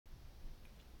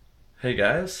Hey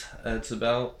guys, it's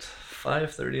about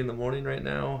 5:30 in the morning right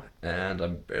now, and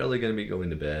I'm barely gonna be going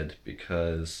to bed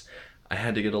because I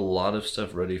had to get a lot of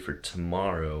stuff ready for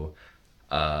tomorrow.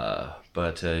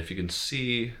 But if you can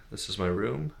see, this is my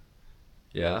room.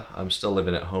 Yeah, I'm still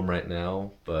living at home right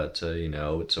now, but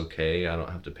it's okay. I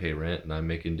don't have to pay rent, and I'm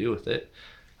making do with it.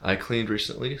 I cleaned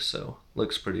recently, so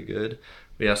looks pretty good.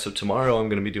 But yeah, so tomorrow I'm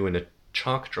gonna be doing a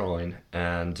chalk drawing,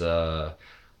 and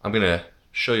I'm gonna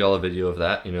show y'all a video of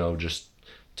that. Just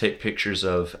take pictures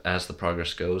of as the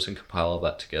progress goes and compile all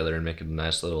that together and make it a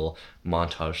nice little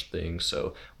montage thing.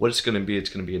 So what it's gonna be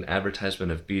an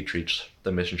advertisement of Beach Reach,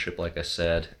 the mission trip, like I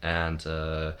said, and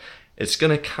it's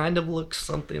gonna kind of look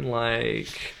something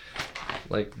like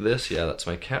this. Yeah, that's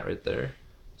my cat right there.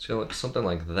 It's gonna look something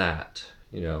like that.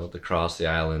 Across the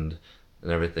island and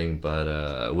everything,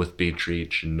 but with Beach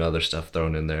Reach and other stuff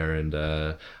thrown in there. And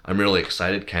I'm really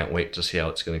excited. Can't wait to see how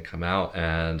it's going to come out.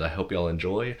 And I hope y'all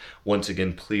enjoy. Once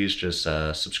again, please just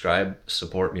subscribe,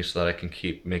 support me so that I can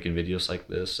keep making videos like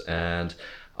this. And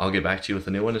I'll get back to you with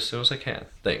a new one as soon as I can.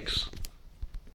 Thanks.